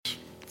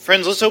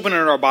Friends, let's open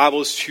our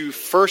Bibles to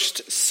 1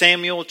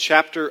 Samuel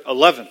chapter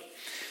 11.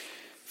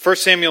 1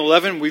 Samuel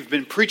 11, we've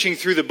been preaching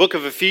through the book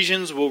of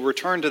Ephesians. We'll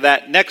return to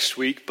that next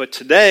week. But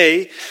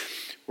today,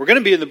 we're going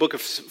to be in the book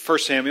of 1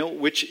 Samuel,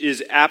 which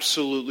is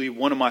absolutely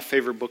one of my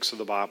favorite books of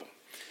the Bible.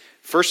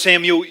 1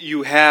 Samuel,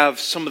 you have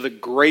some of the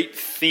great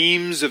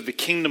themes of the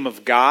kingdom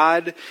of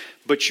God,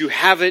 but you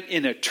have it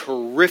in a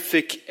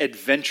terrific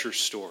adventure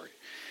story.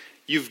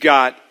 You've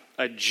got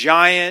a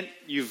giant,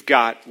 you've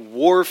got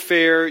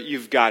warfare,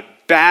 you've got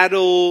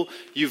battle,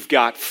 you've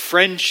got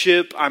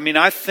friendship.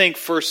 I think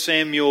 1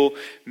 Samuel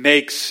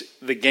makes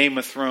the Game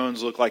of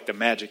Thrones look like the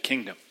Magic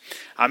Kingdom.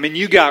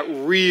 You got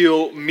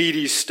real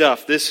meaty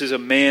stuff. This is a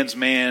man's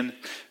man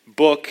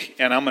book,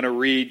 and I'm going to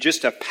read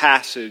just a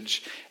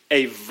passage,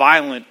 a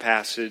violent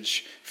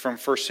passage from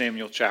 1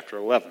 Samuel chapter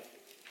 11.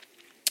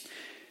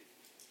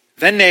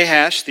 Then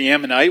Nahash the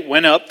Ammonite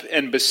went up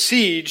and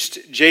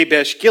besieged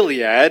Jabesh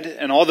Gilead,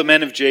 and all the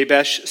men of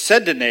Jabesh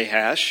said to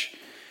Nahash,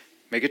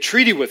 "Make a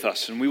treaty with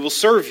us, and we will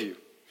serve you."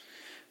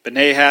 But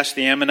Nahash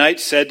the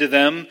Ammonite said to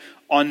them,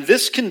 "On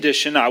this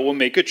condition I will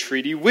make a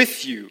treaty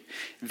with you,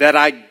 that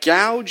I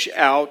gouge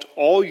out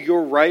all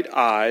your right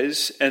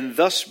eyes, and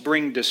thus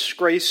bring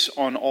disgrace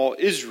on all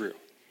Israel."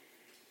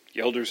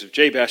 The elders of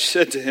Jabesh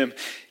said to him,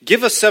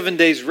 "Give us 7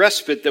 days'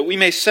 respite, that we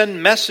may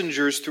send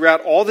messengers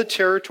throughout all the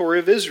territory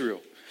of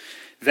Israel.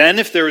 Then,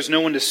 if there is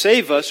no one to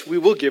save us, we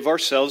will give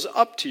ourselves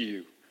up to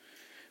you."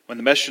 When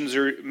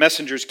the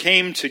messengers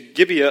came to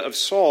Gibeah of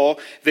Saul,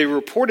 they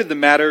reported the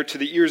matter to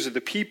the ears of the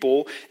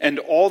people, and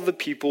all the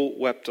people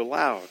wept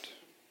aloud.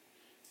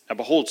 Now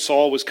behold,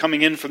 Saul was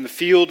coming in from the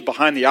field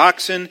behind the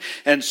oxen,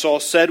 and Saul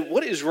said,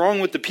 "What is wrong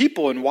with the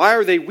people, and why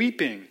are they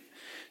weeping?"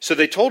 So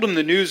they told him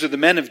the news of the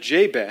men of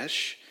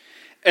Jabesh.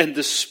 And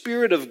the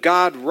Spirit of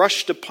God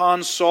rushed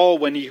upon Saul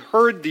when he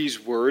heard these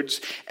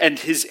words, and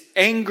his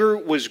anger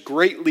was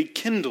greatly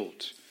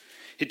kindled.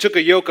 He took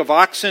a yoke of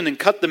oxen and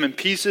cut them in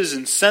pieces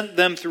and sent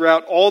them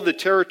throughout all the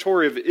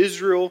territory of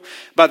Israel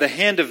by the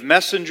hand of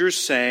messengers,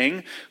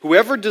 saying,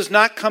 "Whoever does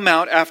not come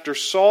out after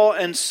Saul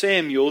and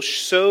Samuel,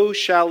 so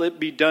shall it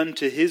be done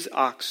to his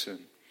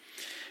oxen."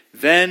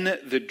 Then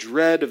the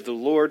dread of the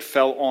Lord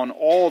fell on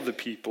all the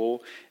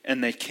people,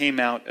 and they came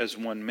out as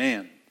one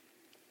man.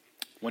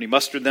 When he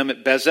mustered them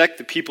at Bezek,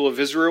 the people of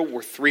Israel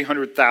were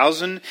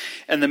 300,000,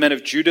 and the men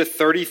of Judah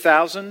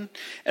 30,000.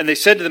 And they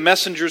said to the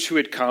messengers who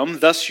had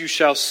come, "Thus you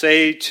shall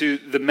say to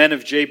the men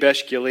of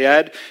Jabesh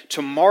Gilead,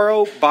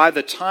 tomorrow by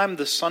the time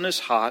the sun is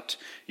hot,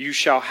 you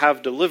shall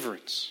have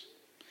deliverance."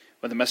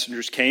 When the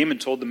messengers came and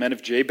told the men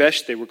of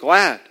Jabesh, they were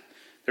glad.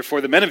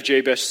 Therefore the men of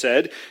Jabesh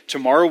said,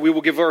 "Tomorrow we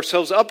will give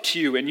ourselves up to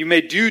you, and you may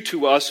do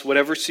to us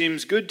whatever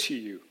seems good to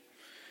you."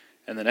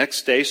 And the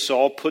next day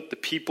Saul put the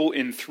people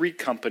in 3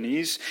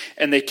 companies,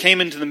 and they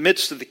came into the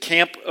midst of the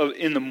camp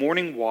in the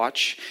morning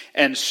watch,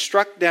 and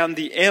struck down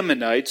the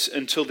Ammonites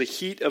until the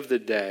heat of the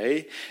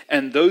day,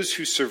 and those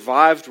who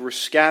survived were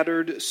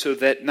scattered, so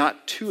that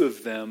not 2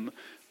 of them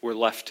were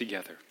left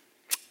together.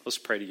 Let's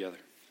pray together.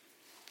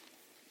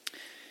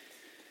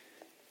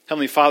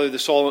 Heavenly Father,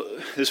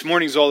 this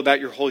morning is all about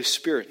your Holy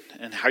Spirit,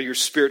 and how your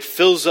Spirit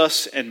fills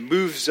us and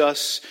moves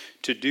us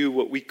to do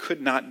what we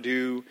could not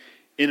do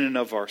in and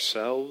of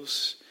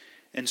ourselves.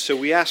 And so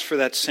we ask for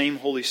that same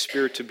Holy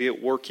Spirit to be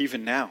at work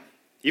even now.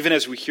 Even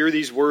as we hear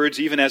these words,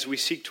 even as we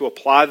seek to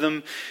apply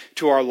them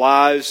to our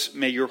lives,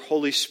 may your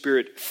Holy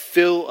Spirit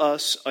fill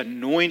us,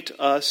 anoint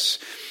us,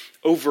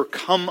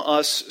 overcome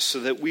us, so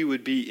that we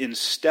would be in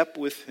step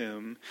with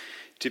him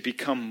to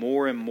become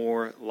more and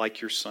more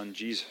like your Son,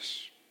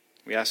 Jesus.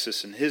 We ask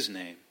this in his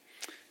name.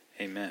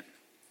 Amen.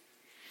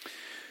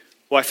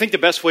 Well, I think the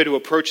best way to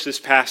approach this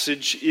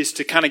passage is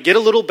to kind of get a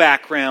little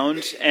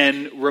background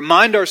and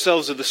remind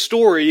ourselves of the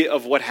story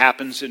of what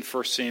happens in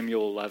 1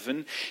 Samuel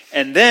 11.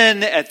 And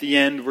then at the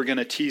end, we're going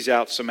to tease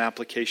out some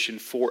application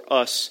for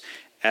us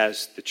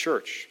as the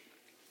church.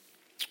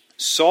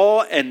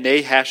 Saul and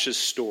Nahash's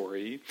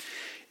story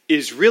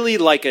is really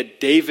like a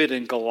David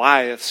and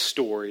Goliath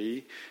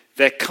story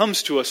that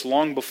comes to us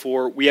long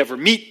before we ever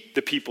meet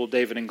the people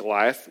David and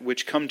Goliath,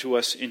 which come to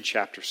us in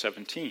chapter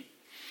 17.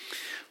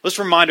 Let's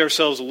remind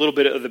ourselves a little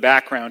bit of the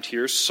background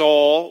here.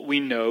 Saul, we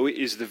know,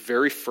 is the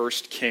very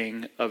first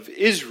king of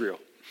Israel.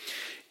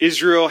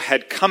 Israel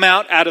had come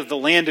out of the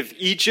land of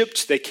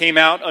Egypt. They came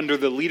out under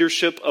the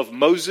leadership of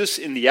Moses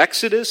in the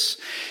Exodus.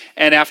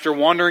 And after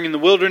wandering in the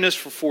wilderness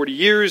for 40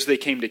 years, they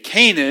came to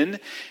Canaan,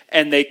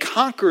 and they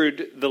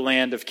conquered the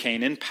land of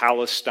Canaan,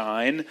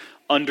 Palestine,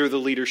 under the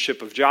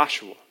leadership of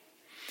Joshua.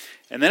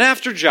 And then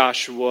after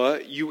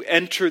Joshua, you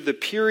enter the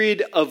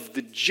period of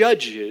the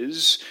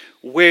Judges,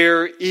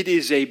 where it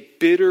is a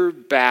bitter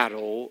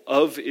battle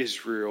of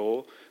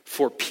Israel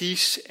for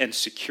peace and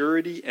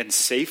security and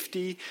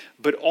safety,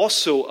 but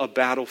also a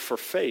battle for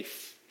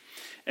faith.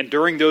 And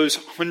during those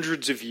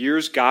hundreds of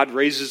years, God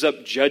raises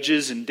up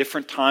judges in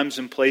different times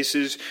and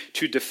places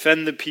to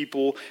defend the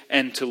people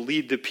and to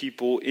lead the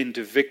people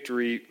into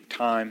victory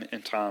time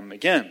and time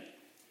again.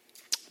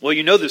 Well,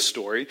 you know this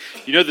story.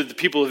 You know that the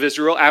people of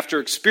Israel, after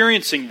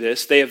experiencing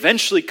this, they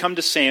eventually come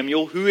to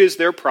Samuel, who is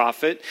their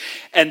prophet,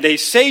 and they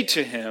say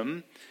to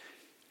him,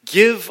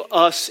 "Give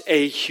us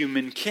a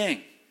human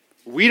king.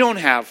 We don't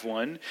have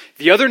one.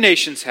 The other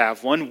nations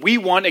have one. We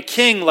want a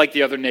king like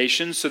the other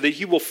nations so that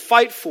he will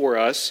fight for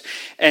us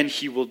and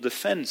he will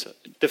defend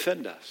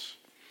us."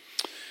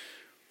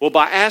 Well,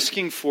 by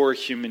asking for a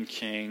human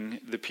king,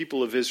 the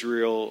people of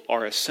Israel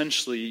are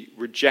essentially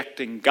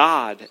rejecting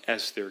God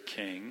as their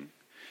king.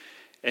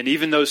 And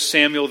even though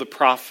Samuel the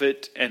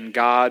prophet and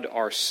God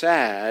are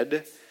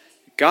sad,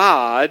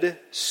 God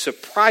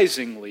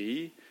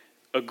surprisingly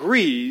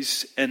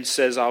agrees and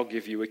says, "I'll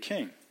give you a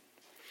king."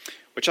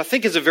 Which I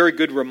think is a very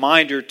good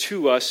reminder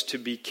to us to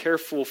be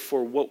careful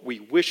for what we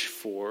wish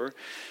for.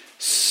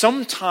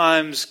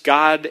 Sometimes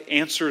God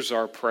answers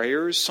our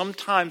prayers.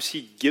 Sometimes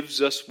he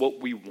gives us what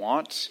we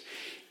want,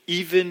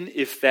 even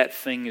if that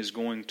thing is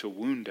going to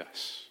wound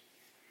us.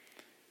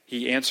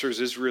 He answers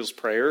Israel's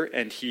prayer,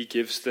 and he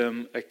gives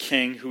them a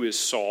king who is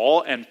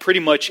Saul. And pretty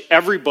much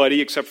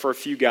everybody, except for a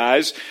few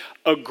guys,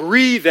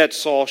 agree that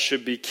Saul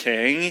should be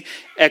king,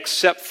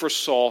 except for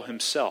Saul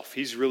himself.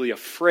 He's really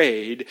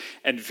afraid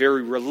and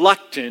very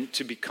reluctant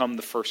to become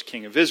the first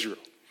king of Israel.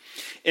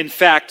 In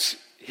fact,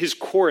 his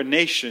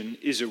coronation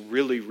is a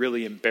really,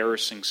 really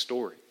embarrassing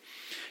story.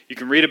 You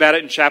can read about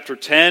it in chapter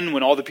 10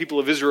 when all the people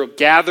of Israel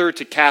gather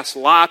to cast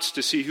lots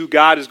to see who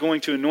God is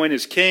going to anoint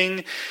as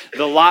king.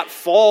 The lot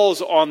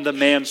falls on the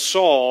man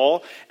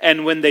Saul,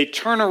 and when they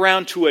turn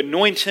around to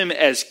anoint him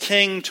as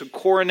king, to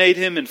coronate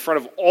him in front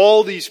of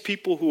all these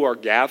people who are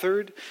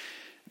gathered,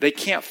 they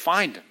can't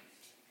find him.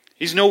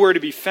 He's nowhere to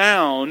be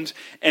found,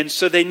 and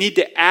so they need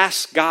to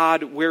ask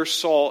God where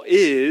Saul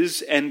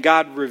is, and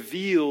God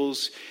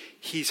reveals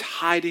he's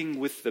hiding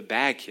with the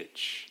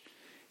baggage.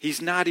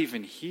 He's not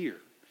even here.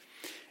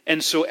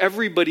 And so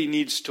everybody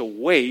needs to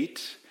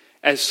wait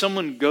as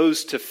someone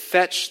goes to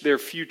fetch their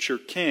future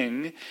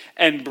king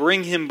and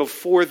bring him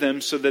before them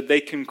so that they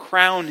can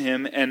crown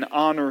him and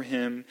honor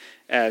him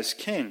as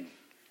king.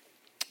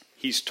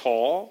 He's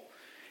tall,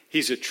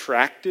 he's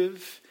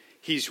attractive,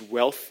 he's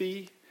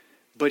wealthy,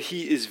 but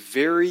he is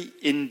very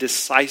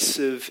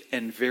indecisive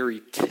and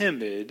very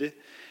timid,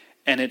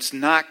 and it's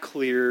not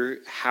clear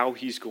how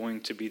he's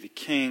going to be the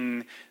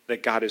king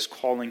that God is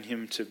calling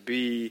him to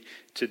be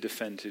to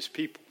defend his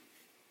people.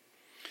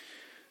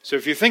 So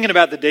if you're thinking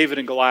about the David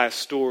and Goliath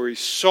story,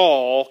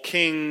 Saul,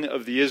 king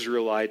of the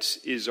Israelites,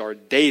 is our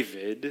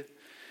David.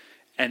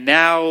 And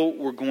now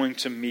we're going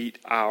to meet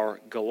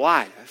our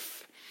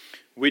Goliath,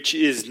 which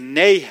is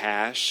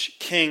Nahash,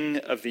 king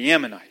of the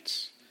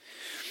Ammonites.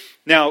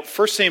 Now,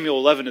 1 Samuel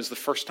 11 is the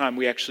first time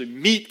we actually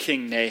meet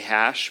King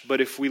Nahash,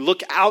 but if we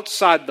look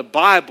outside the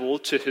Bible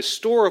to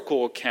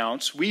historical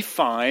accounts, we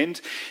find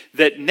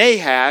that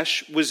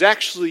Nahash was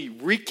actually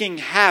wreaking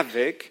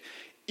havoc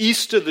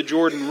east of the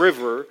Jordan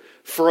River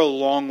for a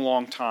long,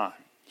 long time.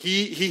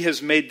 He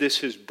has made this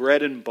his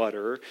bread and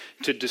butter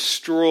to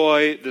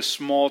destroy the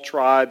small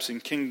tribes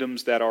and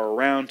kingdoms that are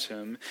around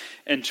him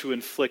and to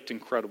inflict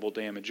incredible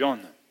damage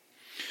on them.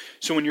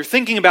 So when you're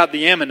thinking about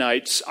the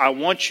Ammonites, I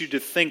want you to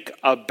think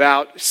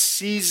about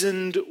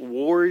seasoned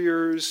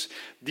warriors.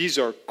 These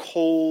are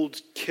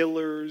cold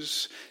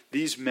killers.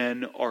 These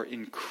men are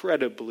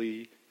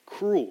incredibly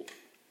cruel.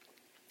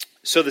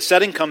 So the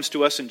setting comes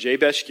to us in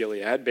Jabesh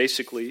Gilead.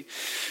 Basically,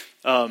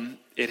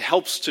 it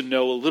helps to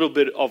know a little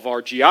bit of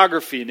our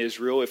geography in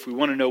Israel if we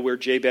want to know where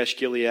Jabesh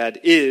Gilead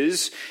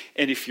is.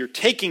 And if you're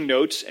taking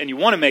notes and you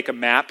want to make a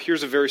map,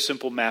 here's a very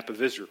simple map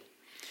of Israel.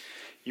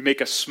 You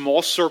make a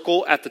small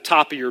circle at the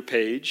top of your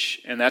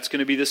page, and that's going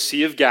to be the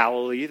Sea of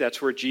Galilee.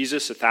 That's where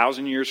Jesus,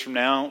 1,000 years from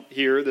now,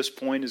 here at this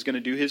point, is going to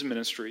do his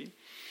ministry.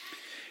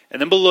 And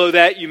then below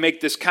that, you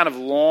make this kind of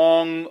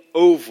long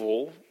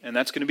oval, and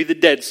that's going to be the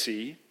Dead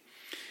Sea.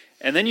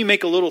 And then you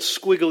make a little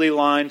squiggly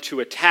line to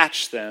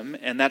attach them,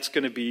 and that's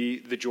going to be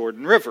the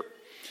Jordan River.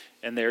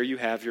 And there you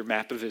have your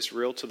map of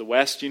Israel. To the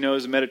west,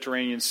 is the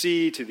Mediterranean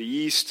Sea. To the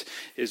east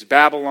is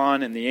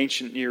Babylon and the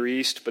ancient Near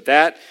East. But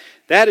that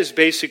is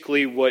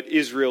basically what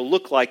Israel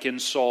looked like in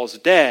Saul's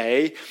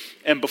day.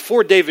 And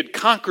before David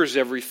conquers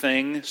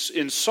everything,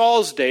 in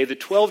Saul's day, the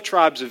 12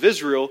 tribes of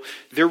Israel,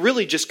 they're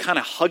really just kind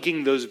of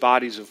hugging those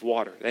bodies of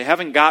water. They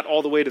haven't got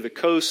all the way to the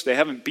coast. They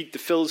haven't beat the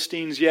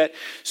Philistines yet.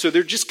 So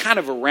they're just kind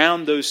of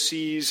around those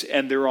seas,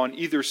 and they're on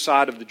either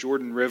side of the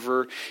Jordan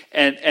River,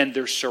 and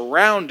they're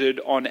surrounded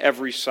on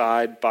every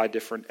side by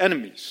different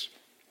enemies.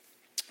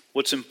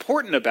 What's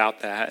important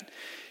about that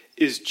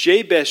is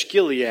Jabesh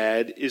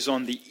Gilead is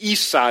on the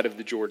east side of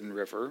the Jordan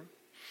River,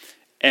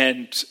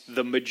 and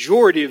the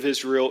majority of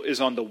Israel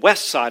is on the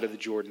west side of the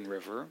Jordan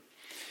River.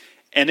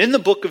 And in the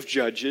book of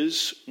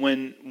Judges,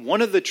 when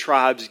one of the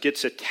tribes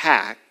gets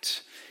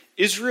attacked,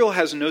 Israel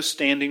has no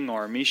standing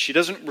army. She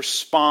doesn't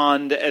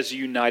respond as a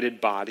united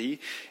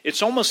body.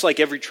 It's almost like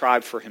every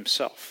tribe for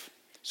himself.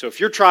 So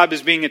if your tribe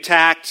is being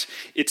attacked,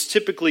 it's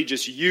typically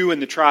just you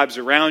and the tribes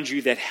around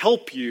you that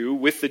help you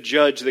with the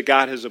judge that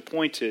God has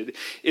appointed.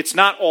 It's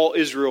not all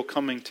Israel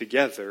coming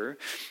together.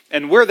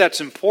 And where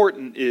that's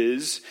important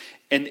is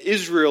an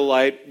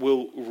Israelite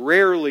will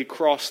rarely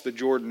cross the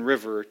Jordan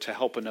River to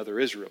help another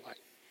Israelite.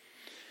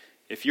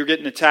 If you're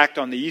getting attacked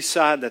on the east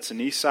side, that's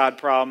an east side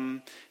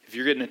problem. If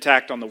you're getting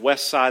attacked on the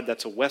west side,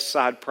 that's a west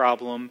side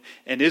problem.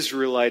 And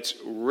Israelites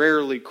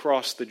rarely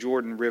cross the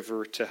Jordan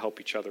River to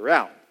help each other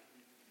out.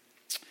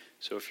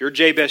 So if you're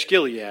Jabesh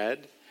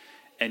Gilead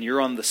and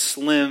you're on the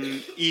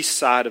slim east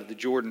side of the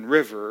Jordan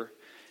River,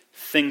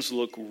 things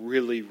look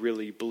really,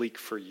 really bleak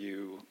for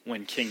you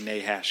when King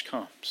Nahash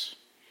comes.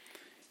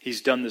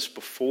 He's done this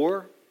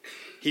before.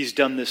 He's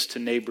done this to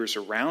neighbors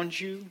around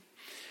you.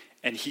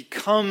 And he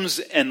comes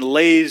and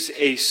lays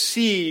a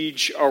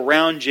siege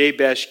around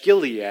Jabesh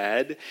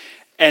Gilead,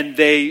 and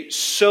they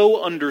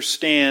so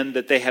understand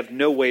that they have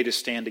no way to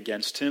stand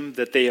against him,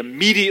 that they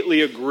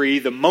immediately agree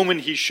the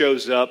moment he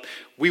shows up,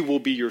 we will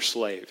be your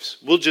slaves.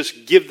 We'll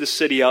just give the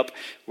city up.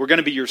 We're going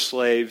to be your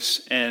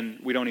slaves, and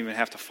we don't even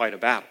have to fight a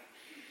battle.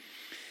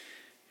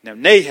 Now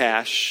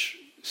Nahash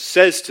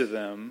says to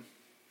them,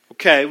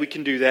 okay, we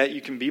can do that.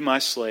 You can be my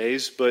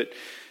slaves, but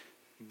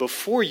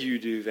before you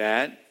do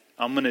that,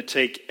 I'm going to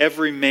take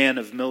every man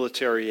of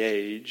military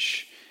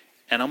age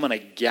and I'm going to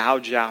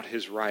gouge out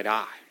his right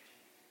eye,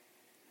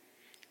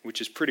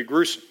 which is pretty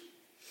gruesome.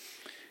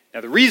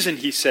 Now, the reason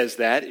he says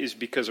that is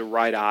because a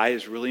right eye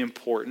is really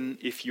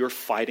important if you're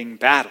fighting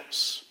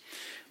battles.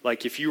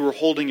 Like if you were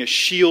holding a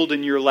shield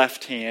in your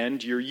left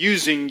hand, you're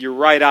using your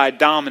right eye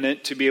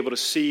dominant to be able to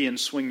see and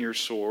swing your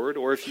sword.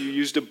 Or if you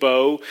used a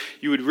bow,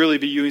 you would really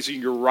be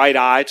using your right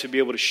eye to be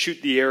able to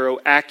shoot the arrow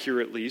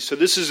accurately. So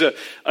this is a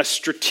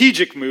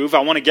strategic move.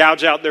 I want to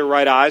gouge out their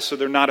right eye so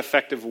they're not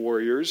effective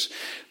warriors.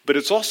 But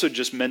it's also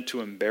just meant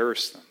to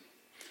embarrass them.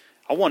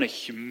 I want to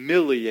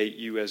humiliate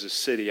you as a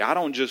city. I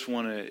don't just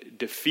want to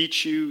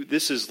defeat you.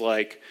 This is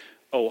like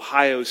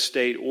Ohio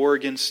State,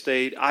 Oregon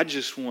State. I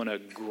just want to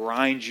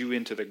grind you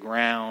into the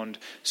ground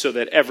so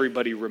that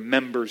everybody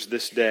remembers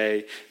this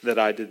day that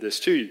I did this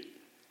to you.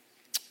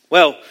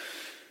 Well,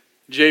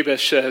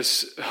 Jabesh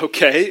says,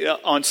 okay,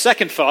 on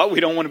second thought,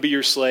 we don't want to be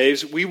your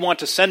slaves. We want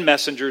to send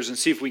messengers and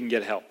see if we can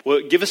get help.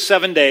 Well, give us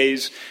 7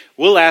 days.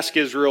 We'll ask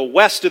Israel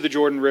west of the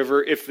Jordan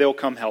River if they'll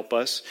come help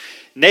us.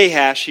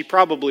 Nahash, he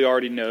probably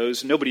already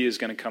knows nobody is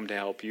going to come to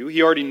help you.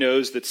 He already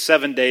knows that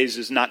 7 days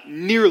is not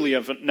nearly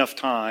enough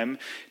time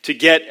to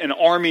get an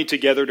army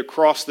together to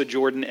cross the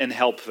Jordan and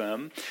help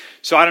them.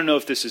 So I don't know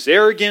if this is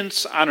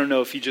arrogance. I don't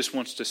know if he just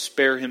wants to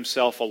spare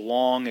himself a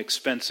long,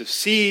 expensive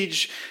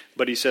siege.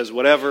 But he says,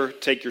 whatever,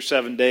 take your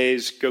 7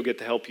 days, go get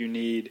the help you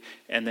need,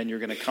 and then you're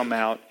going to come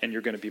out and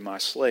you're going to be my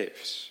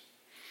slaves.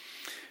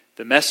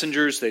 The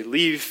messengers, they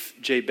leave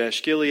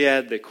Jabesh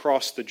Gilead, they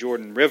cross the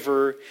Jordan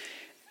River,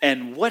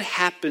 and what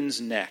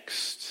happens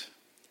next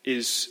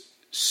is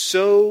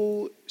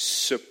so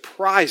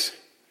surprising.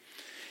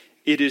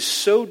 It is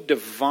so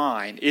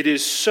divine. It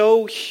is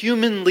so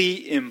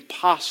humanly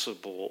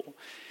impossible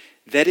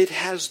that it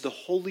has the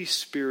Holy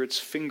Spirit's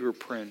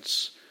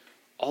fingerprints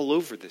all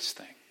over this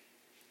thing.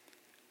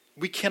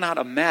 We cannot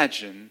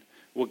imagine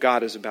what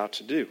God is about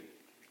to do.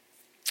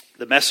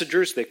 The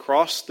messengers, they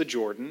cross the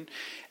Jordan,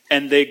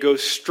 and they go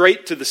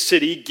straight to the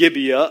city,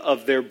 Gibeah,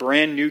 of their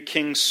brand new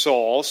king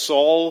Saul.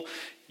 Saul,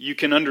 you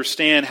can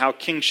understand how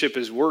kingship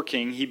is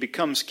working. He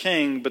becomes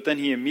king, but then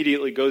he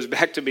immediately goes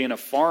back to being a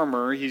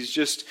farmer. He's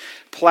just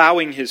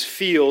plowing his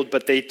field,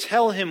 but they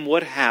tell him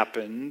what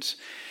happened.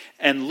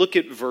 And look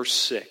at verse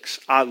 6.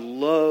 I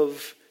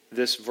love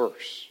this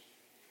verse.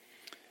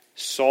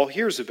 Saul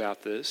hears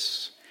about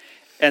this,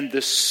 and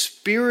the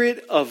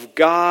Spirit of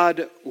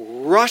God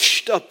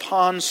rushed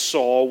upon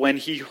Saul when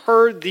he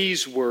heard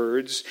these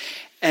words,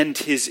 and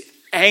his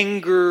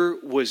anger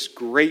was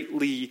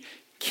greatly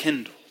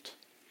kindled.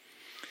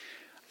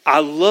 I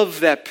love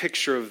that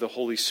picture of the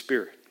Holy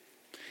Spirit.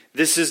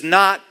 This is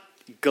not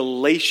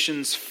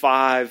Galatians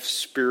 5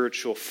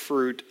 spiritual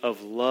fruit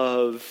of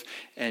love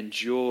and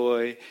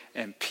joy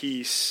and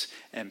peace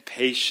and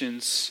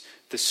patience.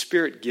 The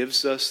Spirit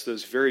gives us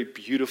those very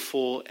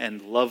beautiful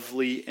and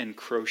lovely and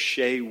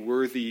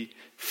crochet-worthy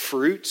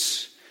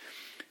fruits.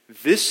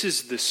 This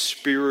is the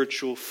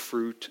spiritual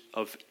fruit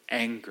of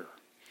anger.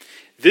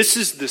 This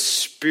is the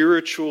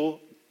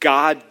spiritual,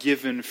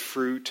 God-given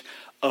fruit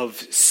of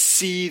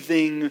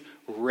seething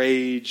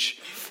rage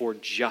for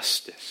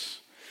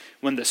justice.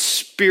 When the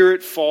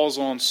Spirit falls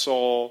on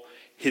Saul,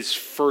 his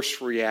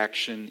first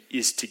reaction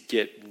is to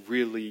get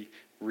really,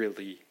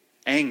 really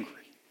angry.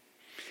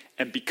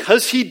 And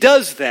because he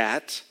does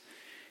that,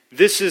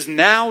 this is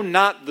now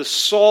not the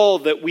Saul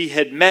that we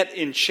had met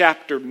in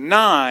chapter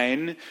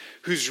 9,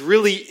 who's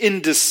really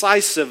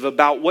indecisive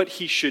about what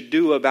he should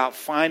do about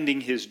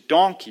finding his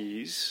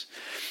donkeys.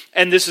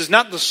 And this is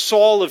not the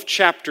Saul of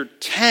chapter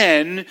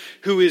 10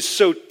 who is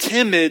so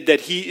timid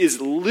that he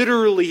is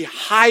literally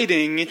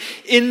hiding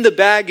in the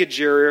baggage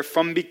area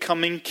from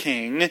becoming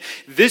king.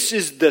 This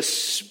is the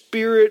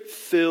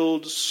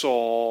Spirit-filled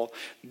Saul.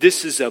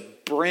 This is a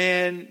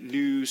brand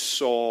new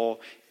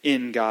Saul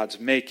in God's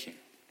making.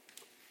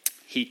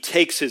 He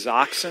takes his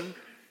oxen,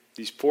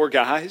 these poor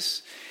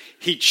guys,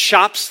 he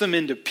chops them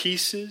into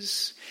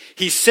pieces.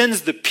 He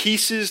sends the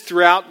pieces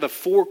throughout the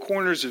four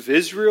corners of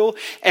Israel,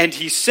 and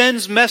he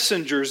sends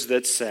messengers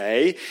that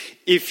say,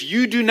 if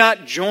you do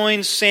not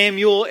join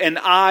Samuel and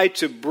I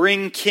to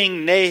bring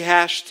King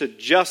Nahash to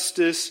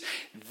justice,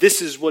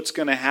 this is what's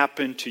going to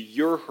happen to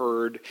your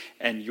herd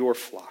and your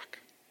flock.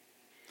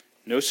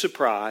 No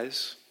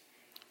surprise.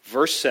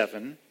 Verse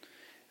 7,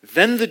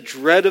 then the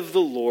dread of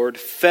the Lord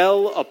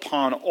fell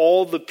upon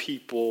all the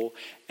people,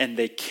 and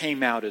they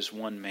came out as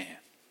one man.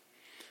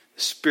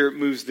 The Spirit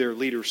moves their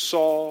leader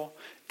Saul.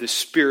 The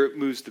Spirit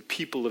moves the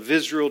people of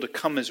Israel to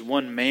come as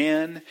one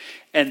man.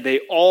 And they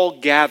all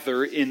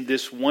gather in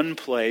this one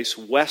place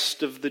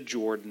west of the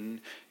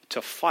Jordan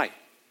to fight.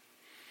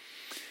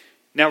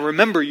 Now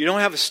remember, you don't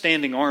have a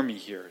standing army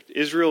here.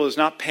 Israel is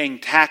not paying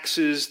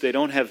taxes. They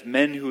don't have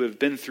men who have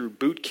been through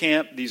boot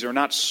camp. These are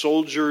not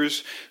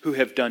soldiers who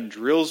have done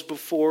drills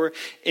before.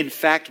 In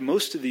fact,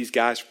 most of these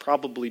guys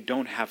probably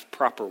don't have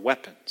proper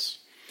weapons.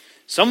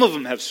 Some of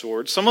them have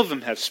swords, some of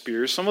them have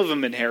spears, some of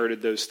them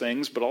inherited those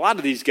things, but a lot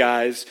of these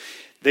guys,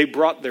 they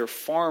brought their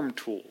farm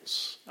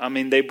tools. I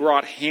mean, they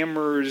brought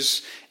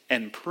hammers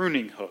and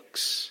pruning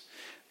hooks.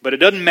 But it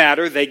doesn't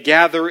matter. They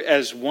gather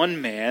as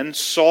one man.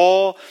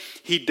 Saul,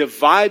 he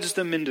divides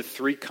them into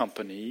three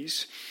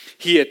companies.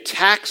 He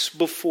attacks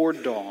before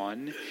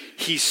dawn.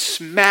 He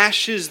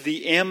smashes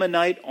the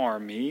Ammonite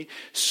army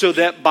so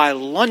that by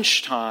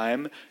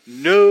lunchtime,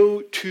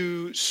 no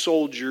two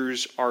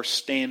soldiers are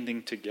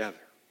standing together.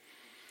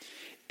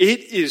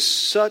 It is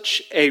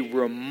such a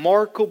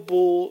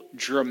remarkable,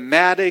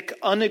 dramatic,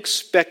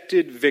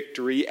 unexpected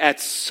victory at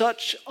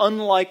such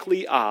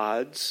unlikely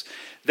odds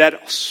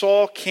that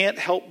Saul can't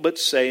help but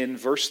say in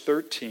verse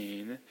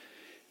 13,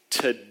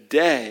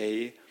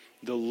 today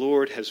the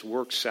Lord has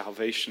worked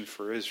salvation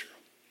for Israel.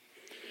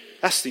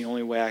 That's the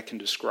only way I can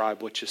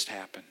describe what just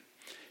happened.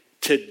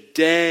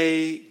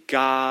 Today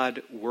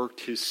God worked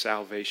his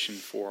salvation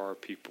for our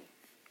people.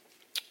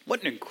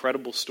 What an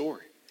incredible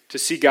story to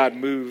see God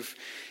move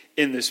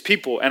in this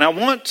people. And I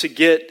want to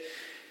get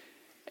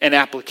an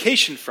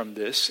application from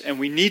this, and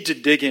we need to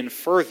dig in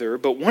further.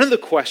 But one of the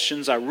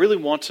questions I really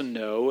want to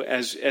know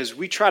as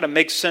we try to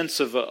make sense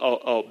of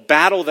a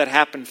battle that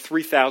happened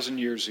 3,000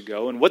 years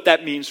ago and what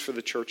that means for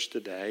the church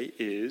today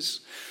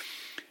is,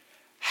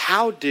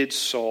 how did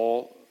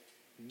Saul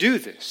do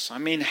this? I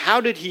mean, how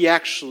did he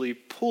actually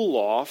pull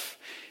off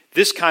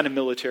this kind of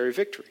military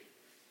victory?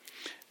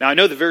 Now, I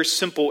know the very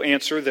simple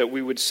answer that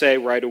we would say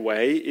right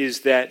away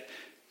is that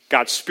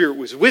God's Spirit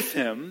was with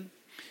him,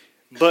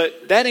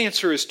 but that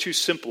answer is too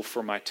simple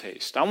for my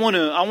taste. I want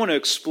to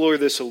explore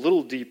this a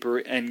little deeper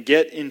and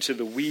get into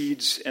the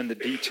weeds and the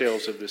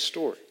details of this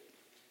story.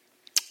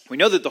 We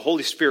know that the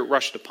Holy Spirit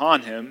rushed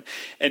upon him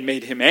and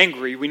made him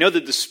angry. We know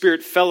that the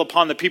Spirit fell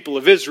upon the people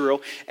of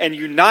Israel and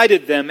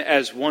united them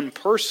as one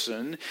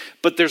person.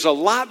 But there's a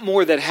lot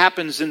more that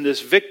happens in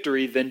this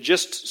victory than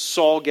just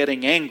Saul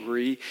getting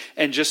angry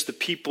and just the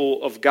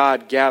people of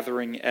God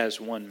gathering as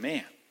one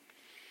man.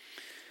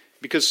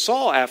 Because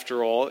Saul,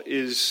 after all,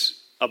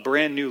 is a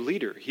brand new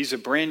leader. He's a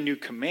brand new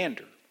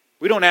commander.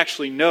 We don't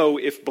actually know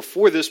if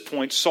before this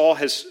point Saul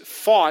has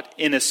fought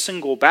in a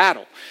single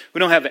battle. We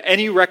don't have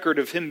any record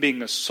of him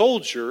being a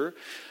soldier,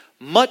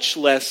 much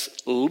less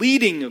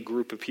leading a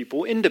group of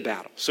people into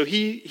battle. So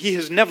he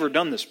has never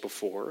done this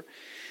before,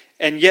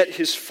 and yet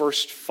his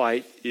first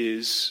fight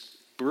is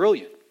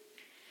brilliant.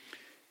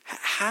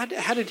 How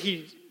did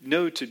he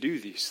know to do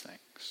these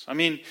things? I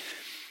mean,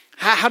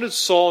 how did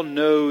Saul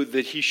know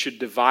that he should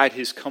divide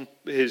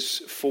his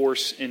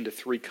force into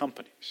three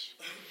companies?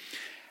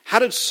 How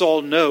did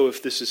Saul know,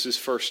 if this is his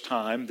first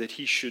time, that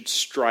he should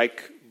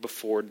strike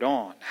before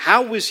dawn?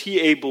 How was he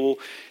able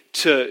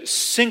to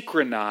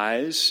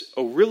synchronize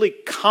a really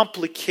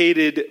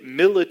complicated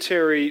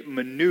military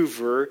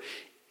maneuver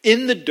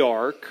in the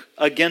dark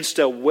against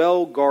a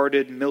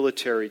well-guarded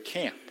military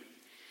camp?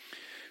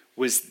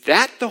 Was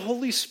that the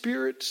Holy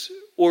Spirit,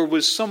 or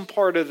was some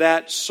part of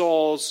that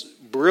Saul's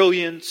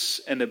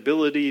brilliance and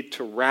ability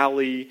to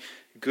rally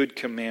good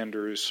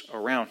commanders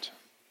around him?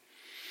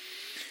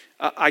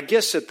 I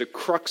guess at the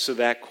crux of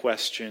that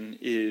question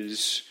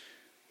is,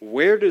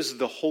 where does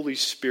the Holy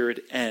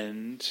Spirit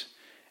end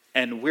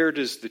and where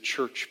does the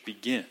church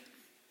begin?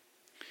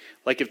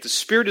 Like, if the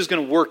Spirit is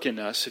going to work in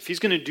us, if he's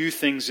going to do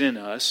things in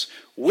us,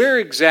 where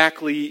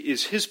exactly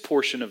is his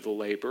portion of the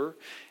labor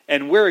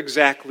and where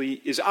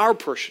exactly is our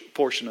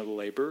portion of the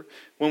labor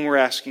when we're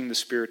asking the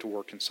Spirit to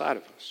work inside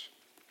of us?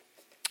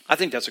 I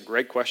think that's a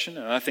great question,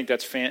 and I think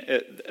that's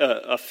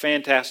a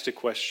fantastic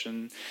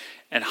question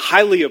and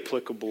highly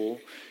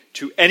applicable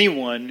to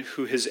anyone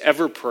who has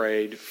ever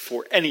prayed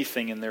for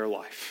anything in their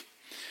life.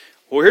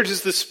 Where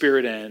does the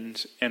Spirit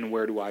end and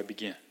where do I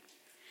begin?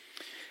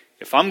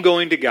 If I'm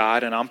going to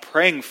God and I'm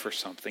praying for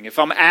something, if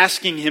I'm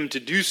asking him to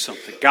do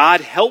something,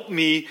 God, help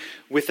me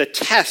with a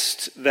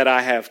test that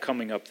I have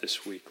coming up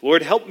this week.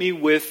 Lord, help me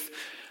with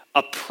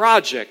a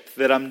project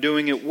that I'm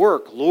doing at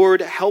work.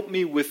 Lord, help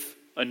me with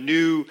a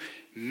new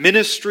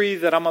ministry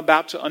that I'm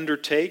about to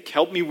undertake.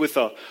 Help me with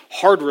a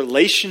hard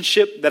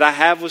relationship that I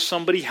have with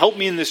somebody. Help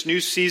me in this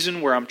new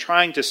season where I'm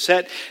trying to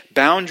set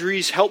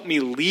boundaries. Help me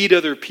lead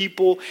other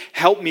people.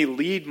 Help me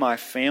lead my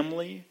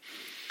family.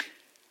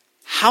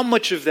 How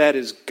much of that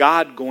is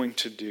God going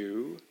to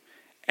do?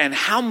 And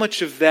how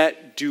much of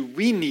that do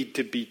we need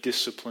to be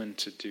disciplined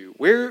to do?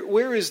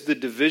 Where is the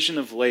division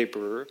of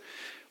labor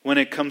when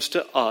it comes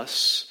to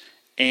us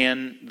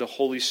and the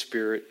Holy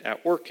Spirit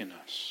at work in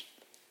us?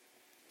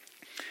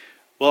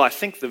 Well, I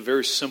think the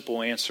very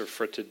simple answer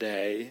for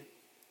today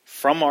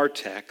from our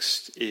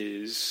text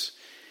is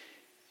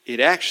it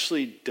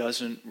actually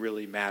doesn't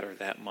really matter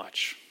that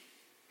much.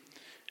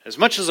 As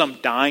much as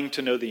I'm dying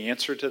to know the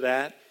answer to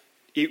that,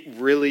 it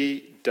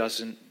really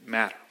doesn't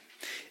matter.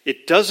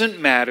 It doesn't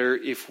matter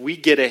if we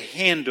get a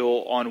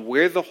handle on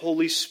where the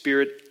Holy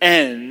Spirit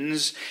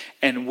ends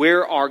and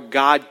where our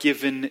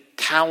God-given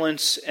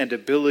talents and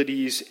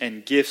abilities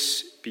and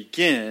gifts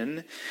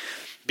begin,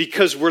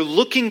 because we're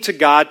looking to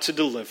God to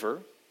deliver,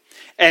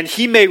 and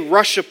He may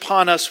rush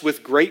upon us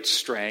with great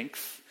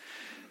strength,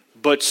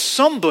 but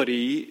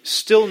somebody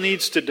still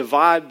needs to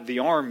divide the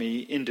army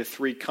into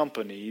 3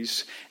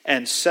 companies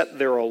and set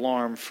their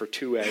alarm for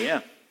 2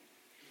 a.m.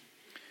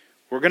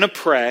 We're going to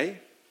pray.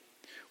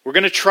 We're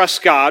going to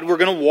trust God. We're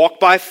going to walk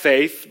by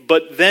faith.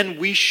 But then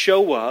we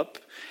show up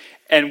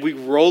and we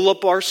roll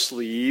up our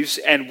sleeves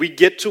and we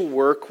get to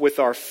work with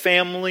our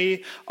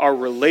family, our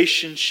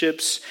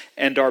relationships,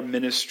 and our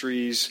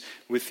ministries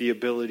with the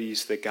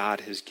abilities that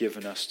God has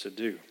given us to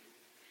do.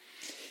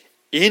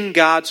 In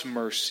God's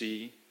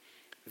mercy,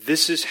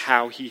 this is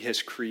how He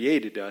has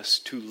created us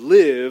to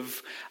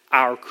live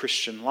our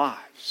Christian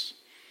lives.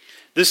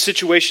 This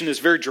situation is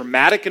very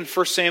dramatic in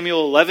 1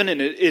 Samuel 11,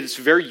 and it is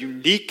very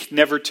unique,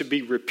 never to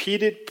be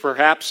repeated,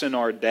 perhaps in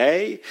our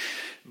day.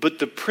 But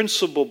the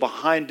principle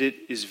behind it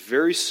is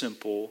very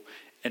simple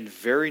and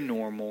very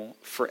normal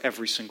for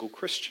every single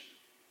Christian.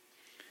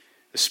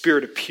 The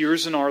Spirit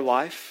appears in our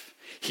life.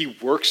 He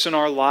works in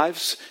our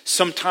lives,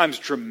 sometimes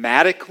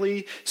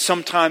dramatically,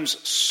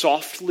 sometimes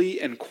softly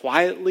and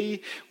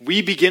quietly.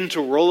 We begin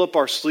to roll up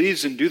our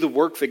sleeves and do the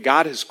work that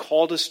God has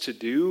called us to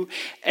do,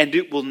 and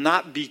it will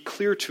not be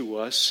clear to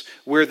us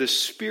where the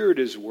Spirit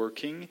is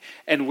working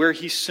and where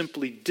He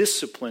simply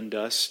disciplined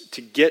us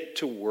to get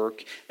to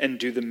work and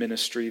do the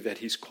ministry that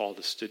He's called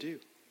us to do.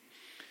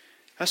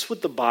 That's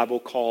what the Bible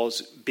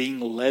calls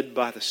being led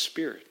by the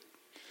Spirit.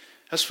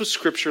 That's what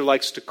Scripture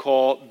likes to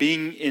call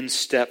being in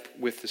step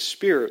with the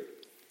Spirit.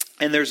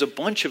 And there's a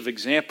bunch of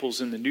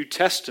examples in the New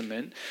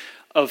Testament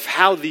of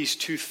how these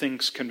two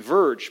things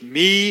converge.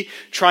 Me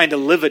trying to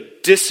live a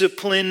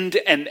disciplined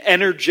and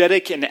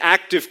energetic and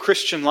active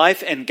Christian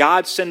life, and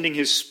God sending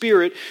His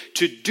Spirit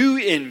to do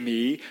in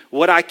me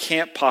what I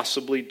can't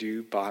possibly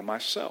do by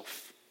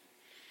myself.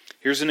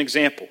 Here's an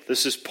example.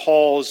 This is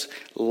Paul's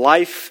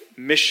life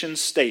mission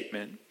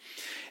statement.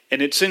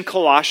 And it's in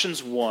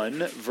Colossians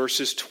 1,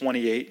 verses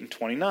 28 and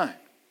 29.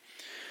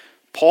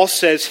 Paul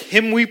says,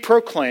 "Him we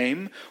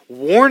proclaim,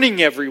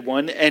 warning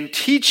everyone and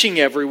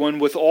teaching everyone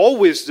with all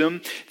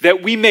wisdom,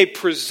 that we may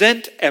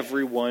present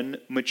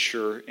everyone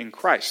mature in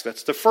Christ."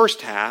 That's the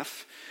first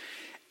half.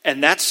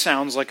 And that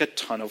sounds like a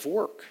ton of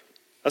work.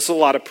 That's a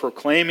lot of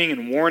proclaiming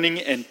and warning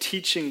and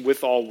teaching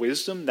with all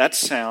wisdom. That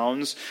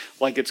sounds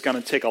like it's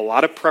going to take a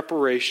lot of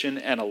preparation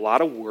and a lot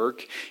of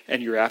work.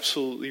 And you're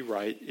absolutely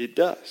right, it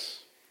does.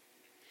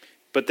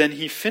 But then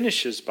he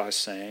finishes by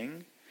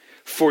saying,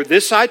 "For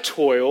this I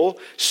toil,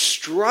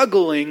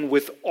 struggling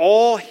with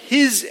all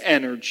His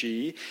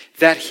energy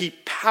that He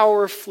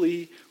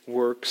powerfully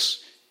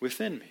works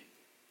within me."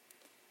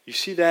 You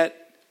see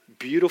that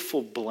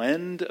beautiful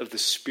blend of the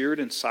Spirit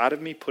inside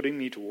of me putting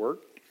me to work?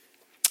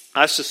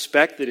 I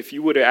suspect that if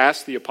you would have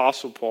asked the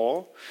Apostle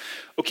Paul,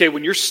 okay,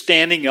 when you're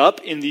standing up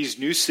in these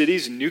new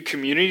cities and new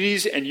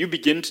communities and you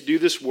begin to do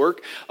this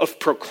work of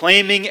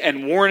proclaiming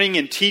and warning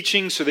and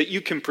teaching so that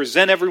you can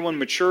present everyone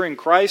mature in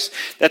Christ,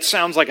 that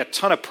sounds like a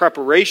ton of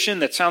preparation.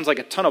 That sounds like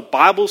a ton of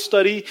Bible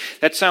study.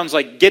 That sounds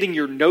like getting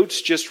your notes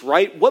just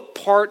right. What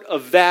part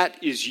of that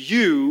is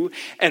you,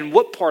 and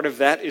what part of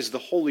that is the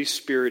Holy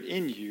Spirit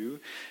in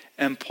you?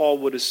 And Paul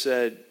would have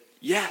said,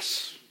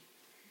 yes,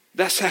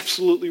 that's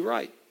absolutely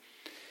right.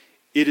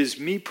 It is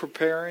me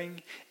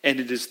preparing, and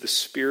it is the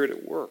Spirit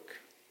at work.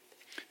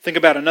 Think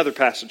about another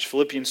passage,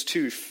 Philippians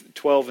 2,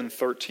 12 and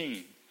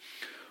 13.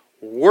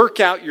 "Work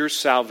out your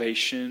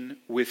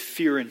salvation with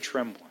fear and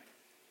trembling."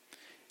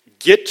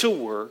 Get to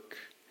work,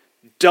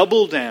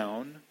 double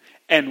down,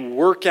 and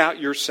work out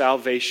your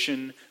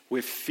salvation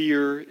with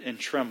fear and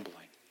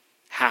trembling.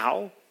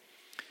 How?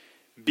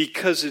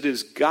 Because it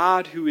is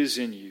God who is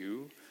in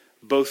you,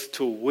 both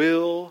to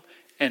will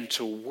and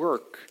to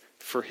work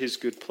for His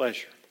good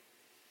pleasure.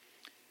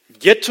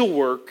 Get to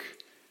work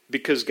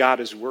because God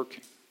is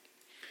working.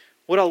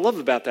 What I love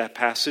about that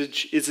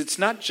passage is it's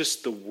not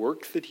just the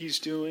work that He's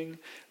doing,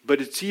 but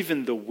it's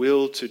even the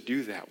will to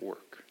do that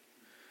work.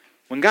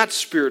 When God's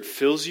Spirit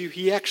fills you,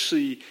 He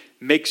actually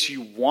makes you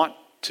want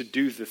to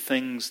do the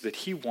things that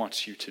He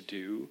wants you to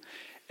do.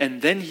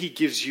 And then he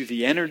gives you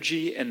the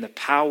energy and the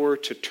power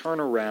to turn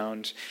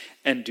around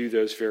and do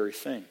those very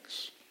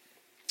things.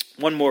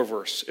 One more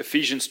verse,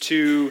 Ephesians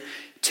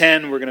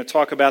 2:10. We're going to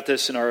talk about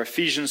this in our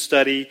Ephesians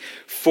study.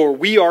 For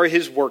we are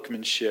his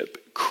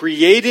workmanship,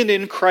 created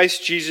in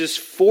Christ Jesus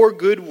for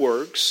good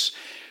works,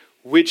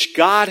 which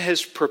God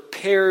has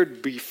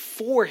prepared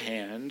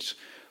beforehand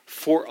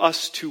for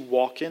us to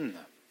walk in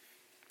them.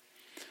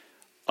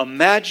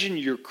 Imagine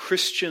your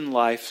Christian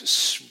life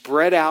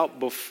spread out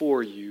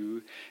before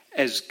you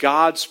as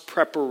God's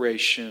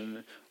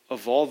preparation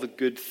of all the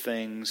good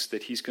things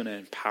that he's going to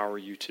empower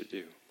you to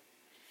do.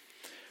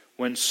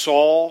 When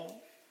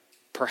Saul,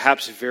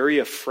 perhaps very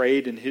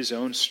afraid in his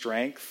own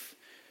strength,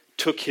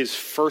 took his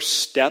first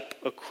step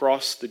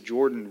across the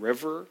Jordan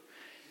River,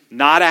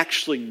 not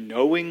actually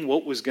knowing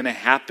what was going to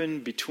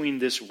happen between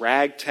this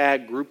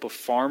ragtag group of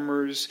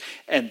farmers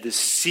and this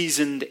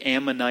seasoned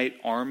Ammonite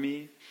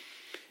army,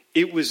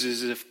 it was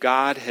as if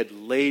God had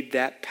laid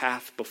that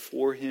path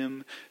before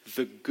him,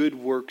 the good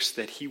works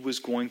that he was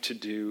going to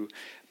do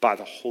by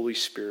the Holy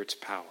Spirit's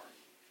power.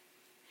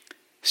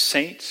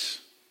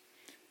 Saints,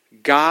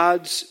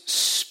 God's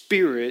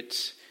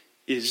Spirit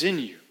is in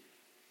you.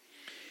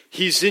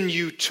 He's in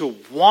you to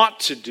want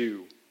to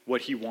do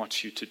what he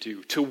wants you to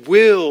do, to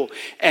will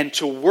and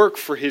to work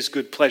for his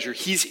good pleasure.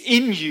 He's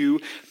in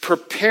you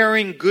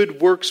preparing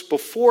good works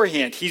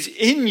beforehand. He's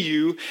in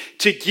you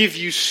to give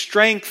you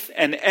strength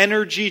and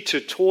energy to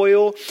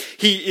toil.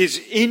 He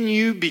is in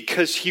you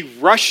because he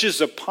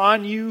rushes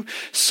upon you,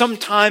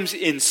 sometimes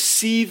in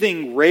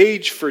seething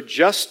rage for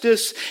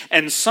justice,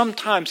 and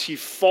sometimes he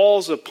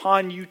falls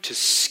upon you to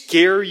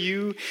scare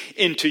you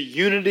into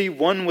unity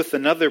one with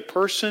another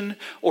person,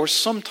 or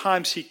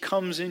sometimes he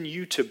comes in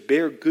you to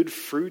bear good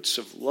fruits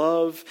of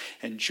love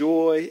and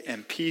joy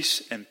and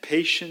peace and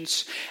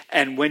patience.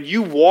 And when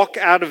you walk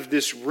out of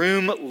this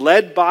room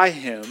led by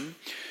him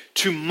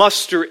to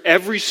muster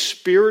every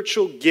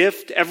spiritual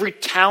gift, every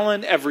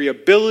talent, every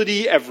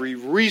ability, every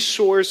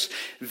resource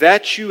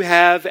that you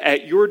have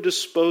at your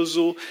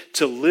disposal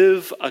to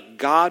live a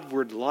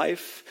Godward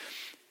life,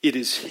 it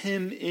is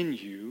him in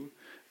you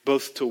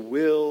both to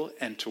will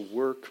and to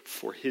work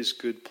for his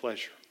good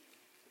pleasure.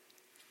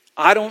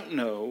 I don't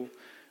know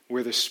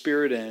where the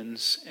Spirit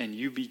ends and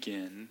you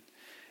begin.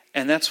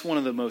 And that's one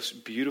of the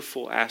most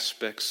beautiful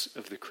aspects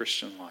of the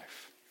Christian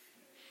life.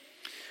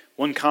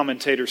 One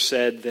commentator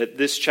said that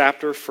this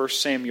chapter, 1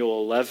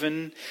 Samuel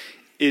 11,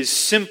 is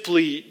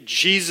simply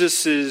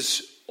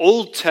Jesus'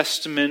 Old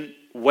Testament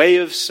way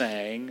of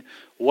saying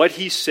what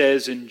he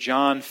says in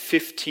John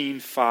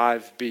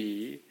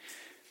 15:5b,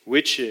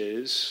 which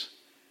is,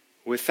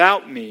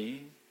 without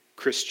me,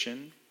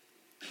 Christian,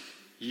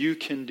 you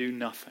can do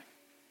nothing.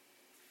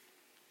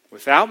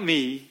 Without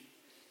me,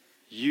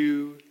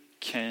 you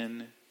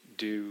can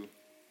do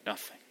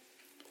nothing.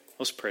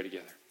 Let's pray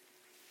together.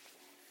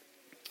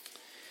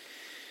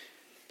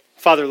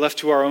 Father, left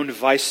to our own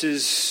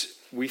devices,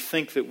 we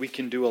think that we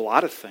can do a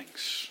lot of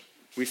things.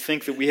 We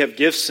think that we have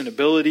gifts and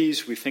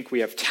abilities. We think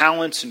we have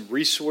talents and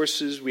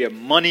resources. We have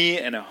money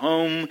and a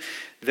home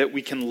that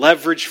we can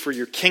leverage for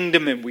your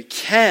kingdom, and we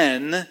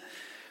can.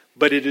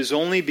 But it is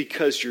only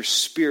because your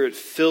Spirit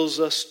fills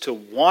us to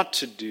want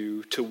to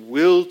do, to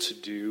will to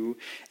do,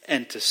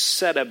 and to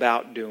set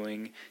about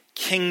doing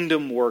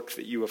kingdom work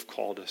that you have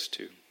called us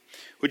to.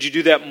 Would you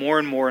do that more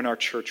and more in our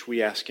church,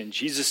 we ask in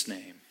Jesus'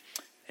 name.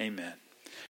 Amen.